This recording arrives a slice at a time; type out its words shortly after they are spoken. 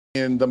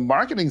In the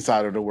marketing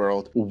side of the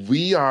world,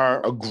 we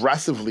are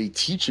aggressively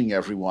teaching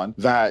everyone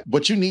that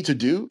what you need to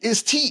do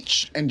is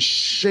teach and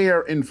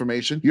share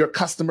information your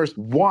customers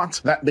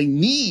want, that they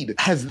need.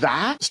 Has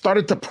that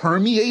started to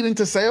permeate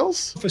into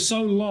sales? For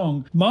so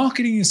long,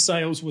 marketing and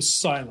sales was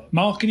siloed.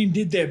 Marketing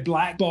did their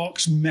black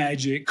box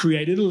magic,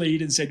 created a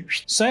lead and said,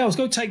 sales,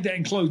 go take that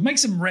and close, make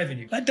some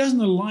revenue. That doesn't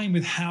align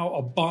with how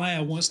a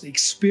buyer wants to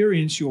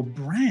experience your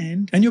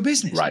brand and your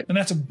business. Right. And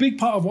that's a big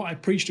part of what I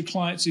preach to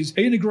clients is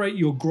integrate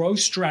your growth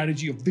strategy,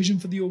 your vision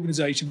for the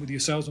organization with your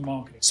sales and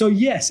marketing. So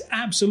yes,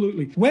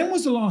 absolutely. When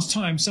was the last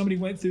time somebody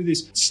went through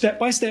this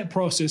step-by-step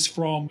process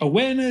from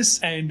awareness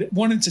and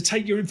wanting to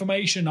take your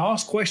information,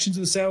 ask questions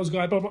of the sales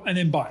guy, blah, blah, and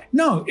then buy?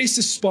 No, it's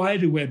a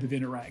spider web of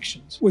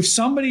interactions. If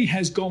somebody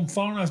has gone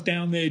far enough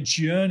down their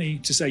journey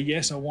to say,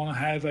 yes, I want to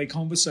have a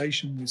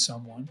conversation with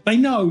someone, they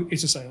know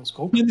it's a sales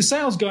call. And the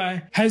sales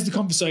guy has the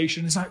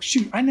conversation. It's like,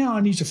 shoot, I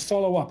need to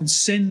follow up and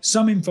send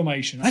some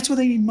information. That's where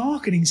they need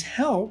marketing's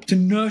help to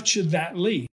nurture that lead.